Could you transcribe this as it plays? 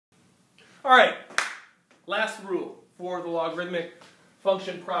All right, last rule for the logarithmic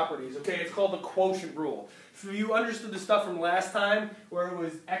function properties. Okay, it's called the quotient rule. So you understood the stuff from last time where it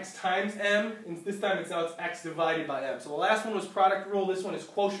was x times m, and this time it's x divided by m. So the last one was product rule, this one is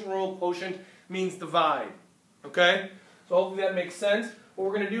quotient rule. Quotient means divide. Okay? So hopefully that makes sense. What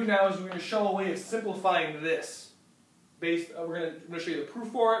we're going to do now is we're going to show a way of simplifying this. We're going to show you the proof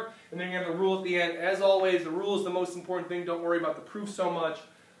for it, and then you have the rule at the end. As always, the rule is the most important thing. Don't worry about the proof so much,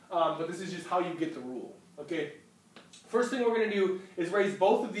 but this is just how you get the rule. Okay? First thing we're going to do is raise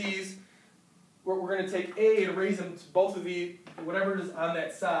both of these. We're going to take a and raise them to both of the, whatever it is on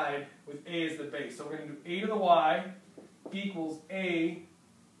that side, with a as the base. So we're going to do a to the y equals a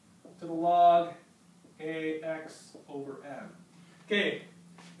to the log ax over m. Okay,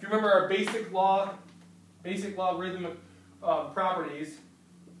 if you remember our basic logarithmic properties,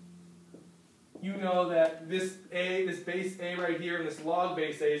 you know that this base a right here and this log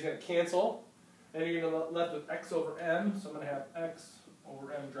base a is going to cancel, and you're going to be left with x over m. So I'm going to have x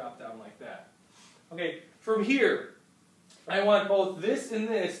over m drop down like that. Okay, from here, I want both this and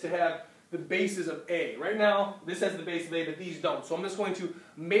this to have the bases of a. Right now, this has the base of a, but these don't. So I'm just going to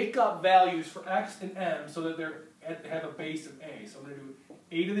make up values for x and m so that they have a base of a. So I'm going to do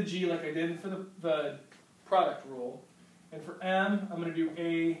a to the g like I did for the product rule. And for m, I'm going to do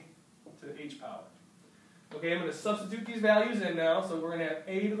a to the h power. Okay, I'm going to substitute these values in now. So we're going to have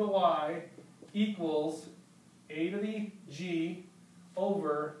a to the y equals a to the g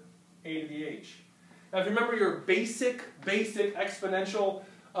over a to the h. Now if you remember your basic exponential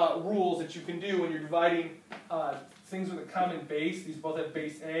rules that you can do when you're dividing things with a common base, these both have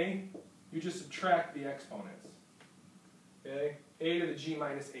base a, you just subtract the exponents. Okay? A to the g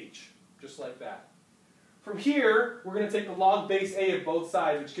minus h, just like that. From here, we're going to take the log base a of both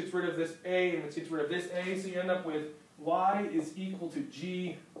sides, which gets rid of this a and which gets rid of this a, so you end up with y is equal to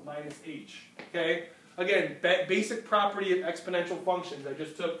g minus h. Okay? Again, basic property of exponential functions. I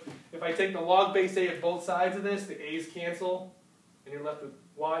just took, if I take the log base a of both sides of this, the a's cancel, and you're left with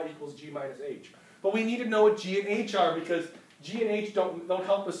y equals g minus h. But we need to know what g and h are because g and h don't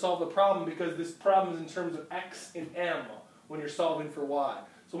help us solve the problem because this problem is in terms of x and m when you're solving for y.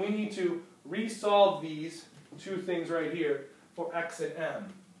 So we need to resolve these two things right here for x and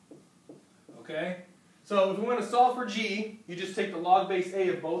m. Okay? So if we want to solve for g, you just take the log base a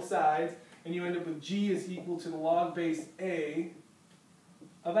of both sides, and you end up with g is equal to the log base a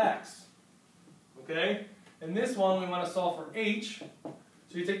of x. Okay? And this one we want to solve for h.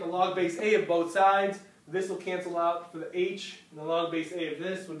 So you take the log base a of both sides. This will cancel out for the h, and the log base a of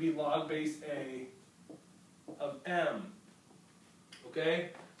this would be log base a of m. Okay?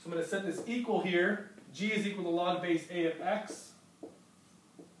 So I'm going to set this equal here. G is equal to log base a of x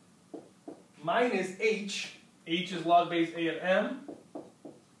minus h. H is log base a of m.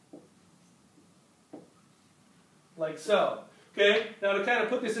 Like so. Okay, now to kind of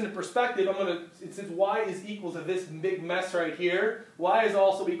put this into perspective, since y is equal to this big mess right here, y is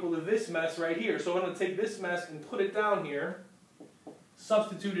also equal to this mess right here. So I'm going to take this mess and put it down here,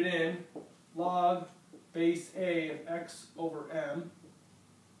 substitute it in, log base a of x over m.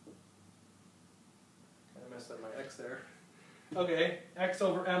 I messed up my x there. Okay, x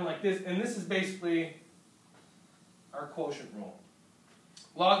over m like this, and this is basically our quotient rule.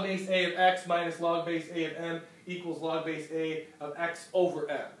 Log base a of x minus log base a of m equals log base a of x over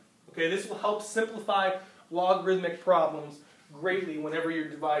m. Okay, this will help simplify logarithmic problems greatly whenever you're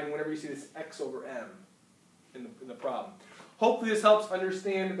dividing, whenever you see this x over m in the problem. Hopefully this helps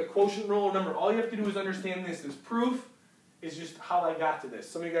understand the quotient rule. Remember, all you have to do is understand this. This proof is just how I got to this.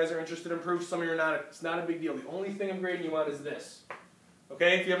 Some of you guys are interested in proof, some of you are not. It's not a big deal. The only thing I'm grading you on is this.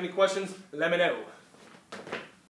 Okay, if you have any questions, let me know.